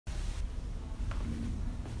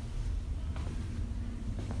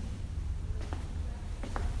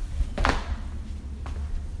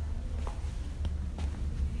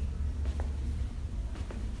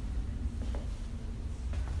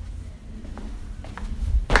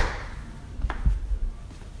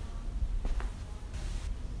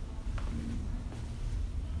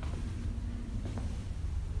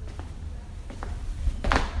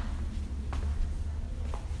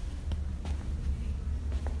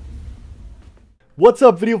What's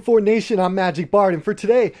up, Video 4 Nation? I'm Magic Bard, and for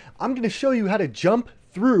today, I'm going to show you how to jump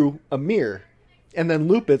through a mirror and then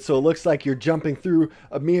loop it so it looks like you're jumping through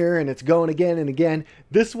a mirror and it's going again and again.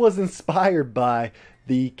 This was inspired by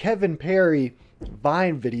the Parry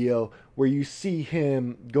Vine video where you see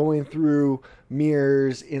him going through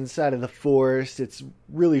mirrors inside of the forest. It's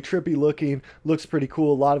really trippy looking, looks pretty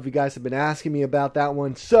cool. A lot of you guys have been asking me about that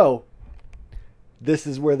one, so this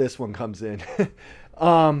is where this one comes in.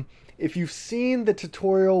 If you've seen the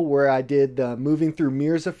tutorial where I did the moving through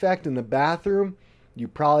mirrors effect in the bathroom, you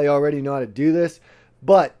probably already know how to do this,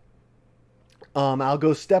 but I'll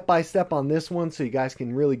go step by step on this one so you guys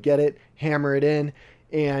can really get it, hammer it in,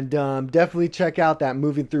 and definitely check out that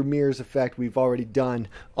moving through mirrors effect we've already done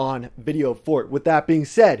on Video 4. With that being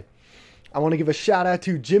said, I want to give a shout out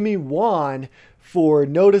to Jimmy Wan for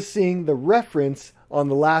noticing the reference on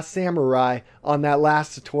The Last Samurai on that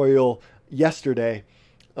last tutorial yesterday.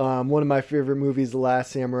 One of my favorite movies, The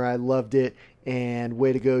Last Samurai. Loved it, and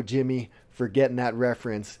way to go, Jimmy, for getting that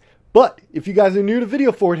reference. But if you guys are new to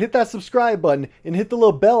Video 4, hit that subscribe button and hit the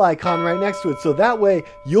little bell icon right next to it, so that way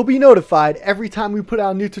you'll be notified every time we put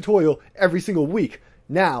out a new tutorial every single week.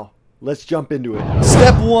 Now, let's jump into it.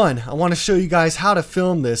 Step 1, I want to show you guys how to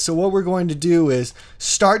film this. So what we're going to do is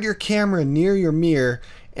start your camera near your mirror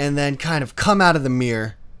and then kind of come out of the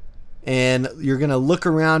mirror. And you're going to look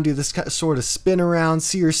around, do this sort of spin around,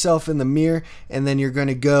 see yourself in the mirror, and then you're going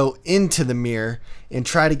to go into the mirror and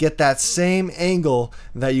try to get that same angle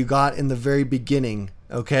that you got in the very beginning,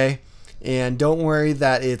 okay? And don't worry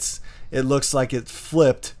that it looks like it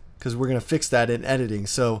flipped, because we're going to fix that in editing.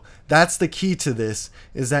 So that's the key to this,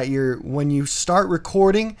 is that when you start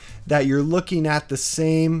recording, that you're looking at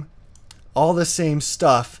all the same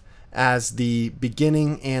stuff as the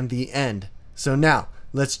beginning and the end. So now,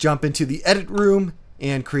 let's jump into the edit room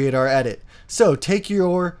and create our edit. So take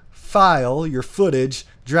your file, your footage,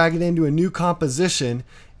 drag it into a new composition,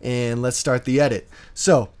 and let's start the edit.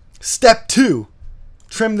 So step 2,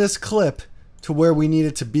 trim this clip to where we need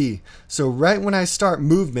it to be. So right when I start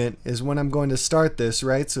movement is when I'm going to start this,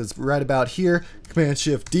 right? So it's right about here,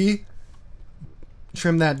 Command-Shift-D,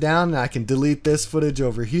 trim that down, and I can delete this footage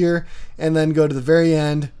over here, and then go to the very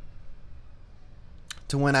end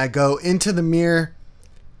to when I go into the mirror,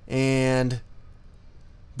 and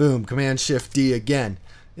boom, Command-Shift-D again,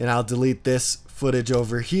 and I'll delete this footage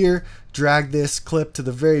over here, drag this clip to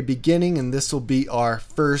the very beginning, and this will be our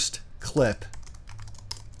first clip.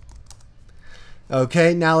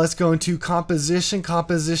 Okay, now let's go into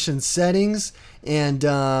composition settings, and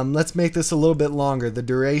let's make this a little bit longer, the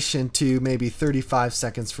duration to maybe 35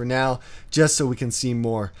 seconds for now, just so we can see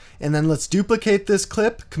more. And then let's duplicate this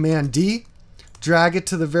clip, Command-D, drag it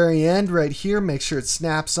to the very end right here, make sure it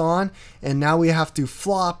snaps on, and now we have to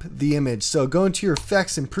flop the image. So go into your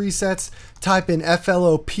effects and presets, type in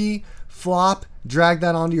FLOP, flop, drag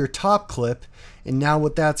that onto your top clip, and now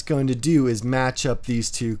what that's going to do is match up these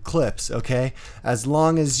two clips, okay? As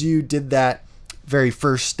long as you did that very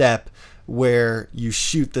first step where you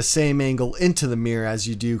shoot the same angle into the mirror as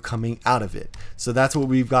you do coming out of it. So that's what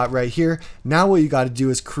we've got right here. Now what you got to do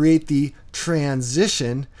is create the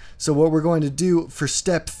transition. So what we're going to do for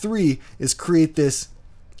step 3 is create this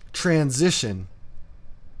transition.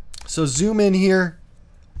 So zoom in here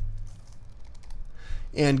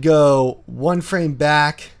and go 1 frame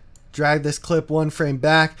back, drag this clip 1 frame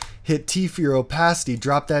back, hit T for your opacity,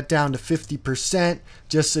 drop that down to 50%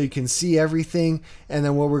 just so you can see everything, and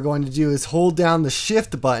then what we're going to do is hold down the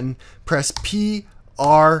shift button, press P,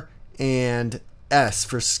 R, and S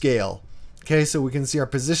for scale. Okay, so we can see our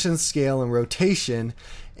position, scale, and rotation,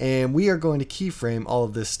 and we are going to keyframe all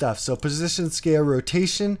of this stuff. So position, scale,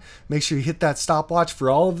 rotation, make sure you hit that stopwatch for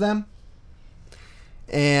all of them.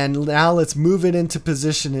 And now let's move it into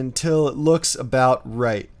position until it looks about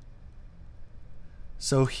right.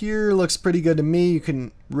 So here looks pretty good to me. You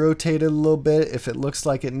can rotate it a little bit if it looks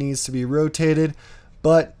like it needs to be rotated,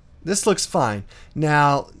 but this looks fine.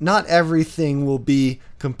 Now, not everything will be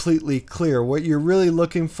completely clear. What you're really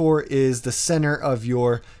looking for is the center of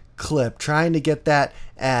your clip, trying to get that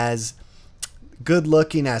as good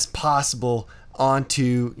looking as possible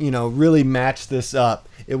onto, really match this up.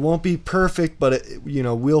 It won't be perfect, but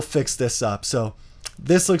we'll fix this up. So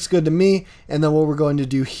this looks good to me, and then what we're going to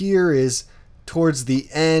do here is towards the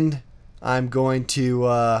end, I'm going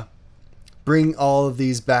to bring all of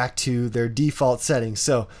these back to their default settings.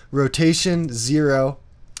 So rotation 0,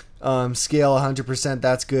 scale 100%,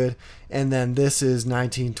 that's good. And then this is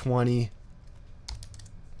 1920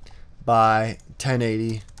 by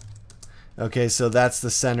 1080. Okay, so that's the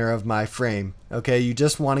center of my frame. Okay, you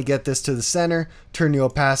just want to get this to the center, turn the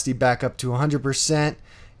opacity back up to 100%,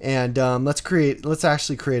 And let's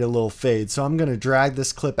actually create a little fade. So I'm going to drag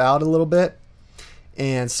this clip out a little bit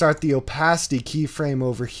and start the opacity keyframe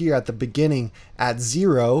over here at the beginning at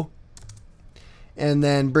 0, and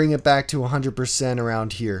then bring it back to 100%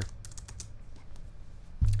 around here.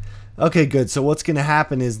 Okay, good. So what's going to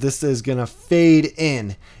happen is this is going to fade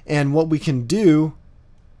in, and what we can do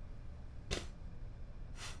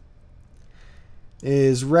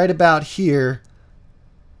is right about here,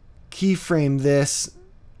 keyframe this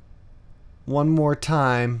one more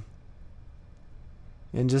time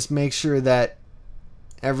and just make sure that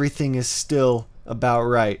everything is still about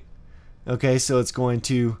right. Okay, so it's going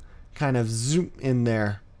to kind of zoom in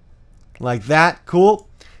there like that. Cool.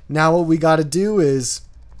 Now what we got to do is,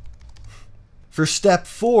 for step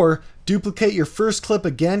 4, duplicate your first clip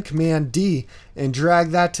again, Command D, and drag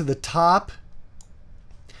that to the top,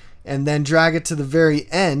 and then drag it to the very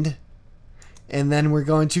end, and then we're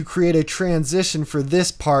going to create a transition for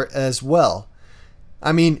this part as well.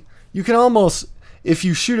 I mean, you can almost, if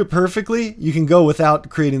you shoot it perfectly, you can go without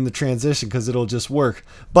creating the transition because it'll just work.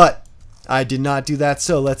 But I did not do that,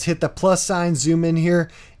 so let's hit the plus sign, zoom in here,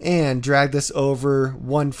 and drag this over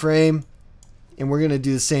one frame, and we're going to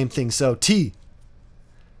do the same thing. So T,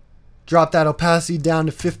 drop that opacity down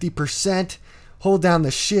to 50%, hold down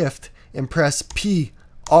the shift, and press P,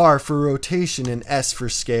 R for rotation, and S for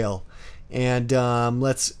scale. And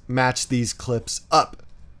let's match these clips up.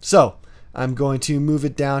 So I'm going to move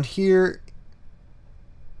it down here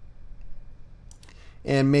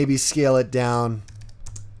and maybe scale it down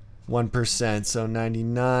 1%, so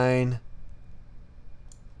 99,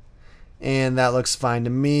 and that looks fine to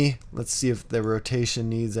me. Let's see if the rotation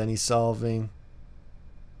needs any solving.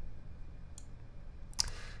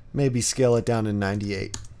 Maybe scale it down to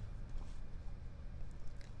 98.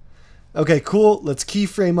 Okay, cool. Let's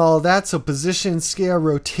keyframe all of that. So position, scale,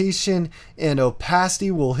 rotation, and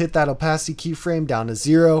opacity. We'll hit that opacity keyframe down to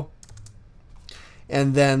 0.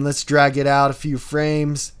 And then let's drag it out a few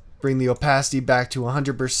frames, bring the opacity back to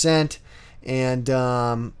 100%,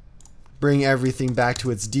 and bring everything back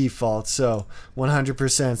to its default. So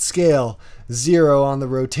 100% scale, 0 on the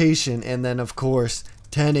rotation, and then of course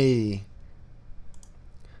 1080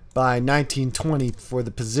 by 1920 for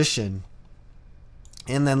the position.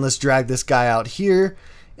 And then let's drag this guy out here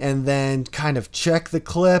and then kind of check the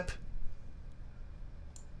clip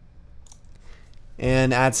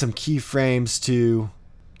and add some keyframes to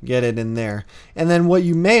get it in there. And then what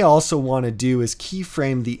you may also want to do is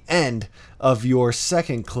keyframe the end of your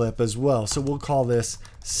second clip as well. So we'll call this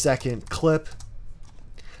second clip.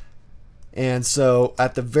 And so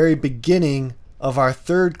at the very beginning of our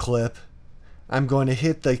third clip, I'm going to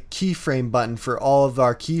hit the keyframe button for all of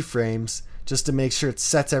our keyframes just to make sure it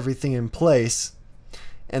sets everything in place.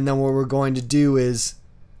 And then what we're going to do is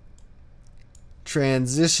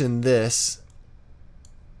transition this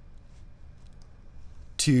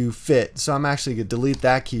to fit. So I'm actually going to delete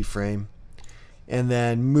that keyframe and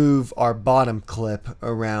then move our bottom clip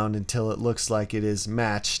around until it looks like it is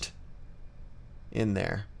matched in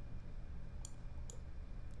there.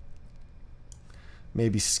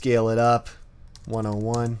 Maybe scale it up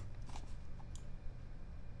 101.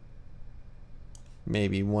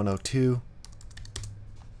 Maybe 102.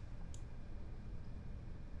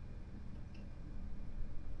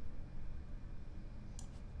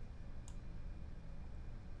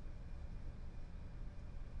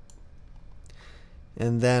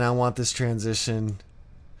 And then I want this transition,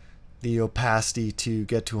 the opacity, to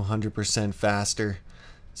get to 100% faster.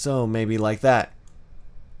 So maybe like that.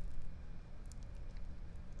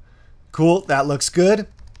 Cool, that looks good.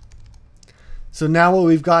 So now what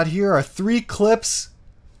we've got here are 3 clips.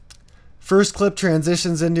 First clip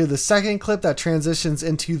transitions into the second clip, that transitions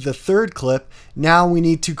into the third clip. Now we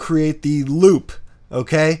need to create the loop.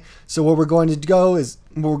 Okay, so what we're going to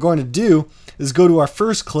do is go to our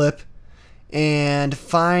first clip and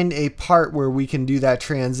find a part where we can do that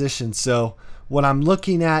transition. So what I'm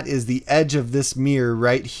looking at is the edge of this mirror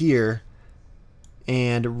right here,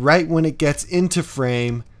 and right when it gets into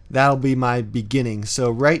frame, that'll be my beginning.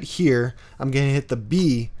 So right here, I'm going to hit the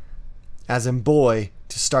B, as in boy,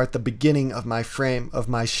 to start the beginning of my frame, of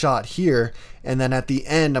my shot here. And then at the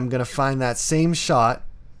end, I'm going to find that same shot,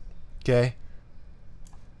 okay,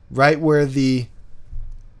 right where the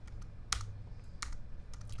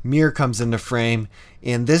mirror comes into frame.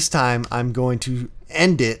 And this time, I'm going to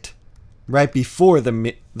end it right before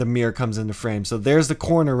the mirror comes into frame. So there's the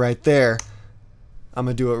corner right there. I'm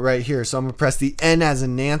going to do it right here. So I'm going to press the N as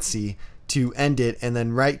in Nancy to end it, and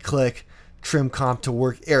then right click, trim comp to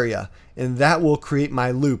work area. And that will create my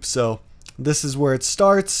loop. So this is where it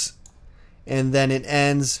starts, and then it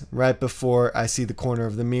ends right before I see the corner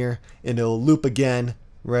of the mirror, and it'll loop again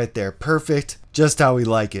right there. Perfect, just how we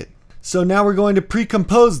like it. So now we're going to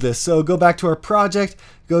pre-compose this. So go back to our project,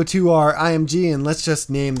 go to our IMG, and let's just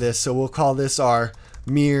name this. So we'll call this our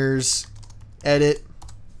mirrors edit.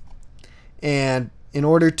 And in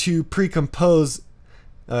order to pre-compose,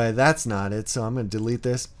 that's not it, so I'm going to delete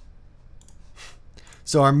this.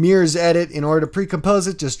 So our mirrors edit, in order to pre-compose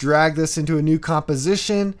it, just drag this into a new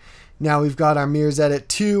composition. Now we've got our mirrors edit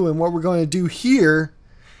 2, and what we're going to do here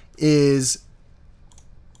is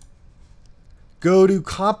go to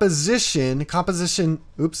composition,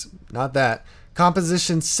 oops, not that,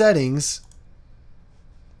 composition settings,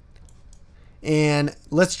 and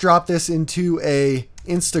let's drop this into a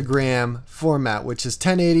Instagram format, which is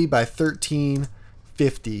 1080 by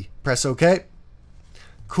 1350. Press OK.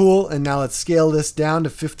 Cool, and now let's scale this down to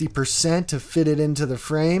 50% to fit it into the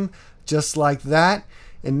frame, just like that.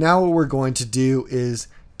 And now what we're going to do is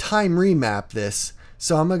time remap this.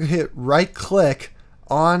 So I'm going to hit right click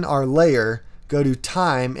on our layer, go to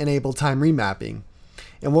time, enable time remapping.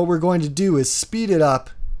 And what we're going to do is speed it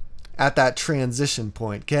up at that transition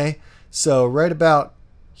point, okay? So right about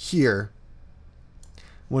here,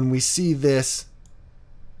 when we see this,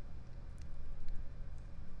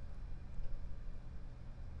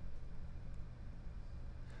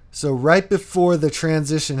 so right before the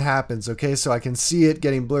transition happens, okay? So I can see it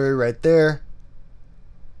getting blurry right there.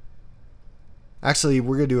 Actually,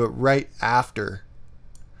 we're going to do it right after.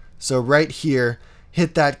 So right here,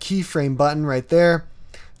 hit that keyframe button right there,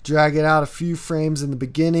 drag it out a few frames in the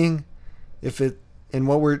beginning. And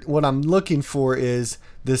what I'm looking for is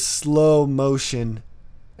this slow motion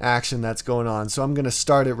action that's going on. So I'm going to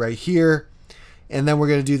start it right here, and then we're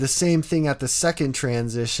going to do the same thing at the second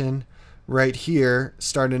transition right here.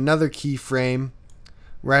 Start another keyframe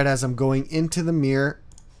right as I'm going into the mirror,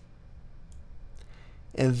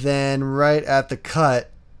 and then right at the cut,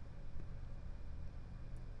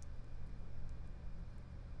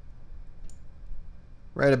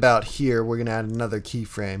 right about here, we're going to add another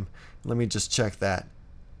keyframe. Let me just check that.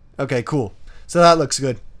 Okay, cool. So that looks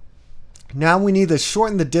good. Now we need to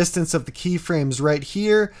shorten the distance of the keyframes right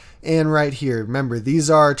here and right here. Remember, these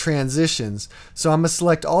are transitions. So I'm going to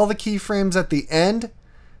select all the keyframes at the end,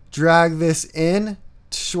 drag this in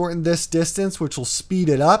to shorten this distance, which will speed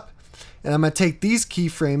it up. And I'm going to take these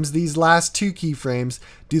keyframes, these last two keyframes,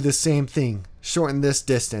 do the same thing, shorten this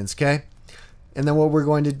distance, okay? And then what we're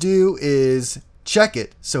going to do is check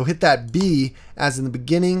it. So hit that B as in the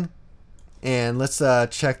beginning, and let's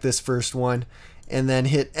check this first one, and then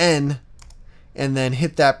hit N, and then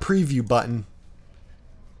hit that preview button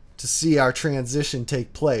to see our transition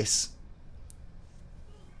take place.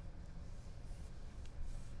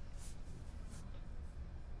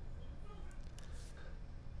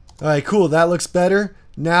 Alright, cool, that looks better.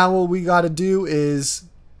 Now what we got to do is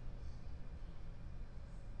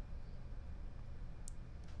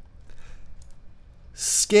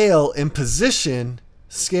scale and position,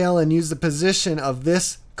 scale and use the position of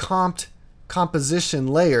this composition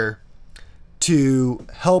layer to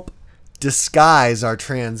help disguise our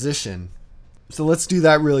transition. So let's do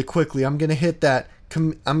that really quickly. I'm going to hit that,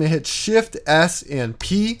 I'm going to hit Shift S and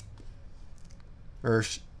P, or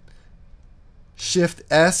Shift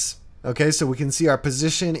S, okay, so we can see our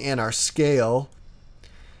position and our scale.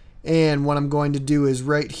 And what I'm going to do is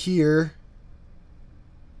right here,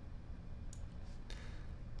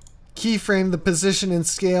 keyframe the position and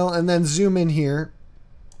scale, and then zoom in here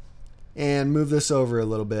and move this over a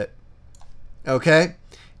little bit. Okay,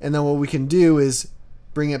 and then what we can do is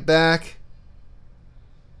bring it back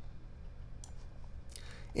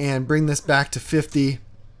and bring this back to 50,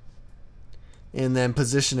 and then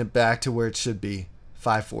position it back to where it should be,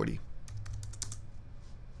 540.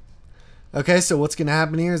 Okay, so what's going to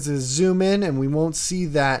happen here is zoom in, and we won't see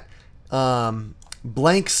that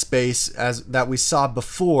blank space as that we saw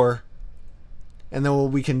before. And then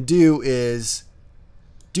what we can do is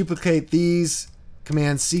duplicate these,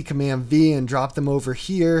 Command C, Command V, and drop them over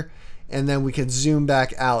here, and then we can zoom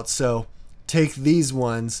back out. So take these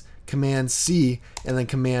ones, Command C, and then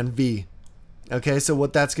Command V. Okay, so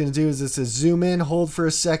what that's going to do is this is zoom in, hold for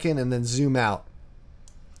a second, and then zoom out.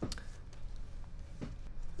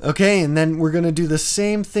 Okay, and then we're going to do the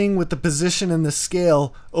same thing with the position and the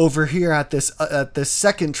scale over here at this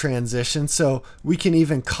second transition. So we can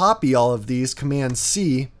even copy all of these, Command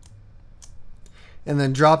C, and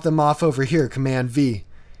then drop them off over here, Command V,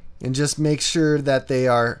 and just make sure that they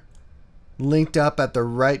are linked up at the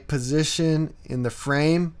right position in the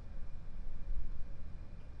frame.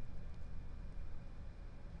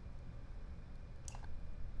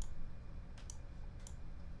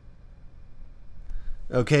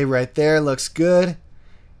 Okay, right there looks good.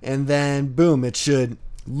 And then boom, it should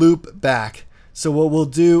loop back. So what we'll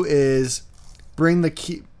do is bring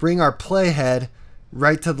our playhead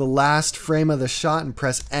right to the last frame of the shot and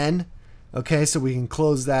press N. Okay, so we can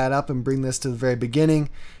close that up and bring this to the very beginning,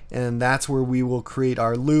 and that's where we will create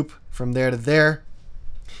our loop from there to there.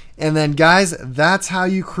 And then guys, that's how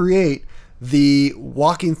you create the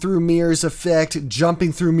walking through mirrors effect,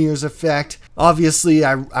 jumping through mirrors effect. Obviously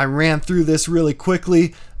I ran through this really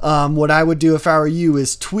quickly. What I would do if I were you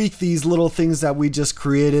is tweak these little things that we just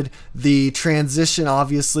created. The transition,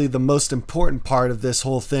 obviously the most important part of this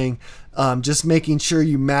whole thing. Just making sure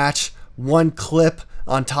you match one clip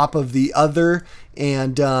on top of the other,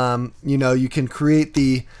 and you know, you can create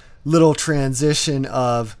the little transition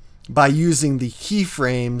of by using the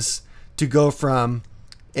keyframes to go from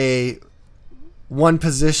one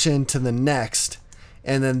position to the next,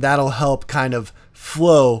 and then that'll help kind of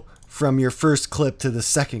flow from your first clip to the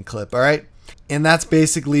second clip. All right, and that's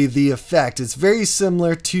basically the effect. It's very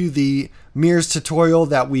similar to the mirrors tutorial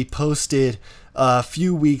that we posted a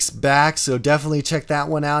few weeks back, so definitely check that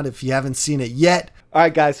one out if you haven't seen it yet.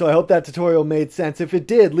 Alright guys, so I hope that tutorial made sense. If it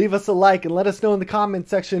did, leave us a like and let us know in the comment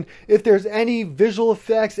section if there's any visual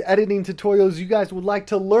effects editing tutorials you guys would like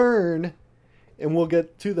to learn, and we'll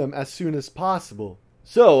get to them as soon as possible.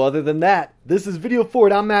 So other than that, this is Video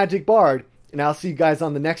Forward. I'm Magic Bard, and I'll see you guys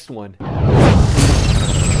on the next one.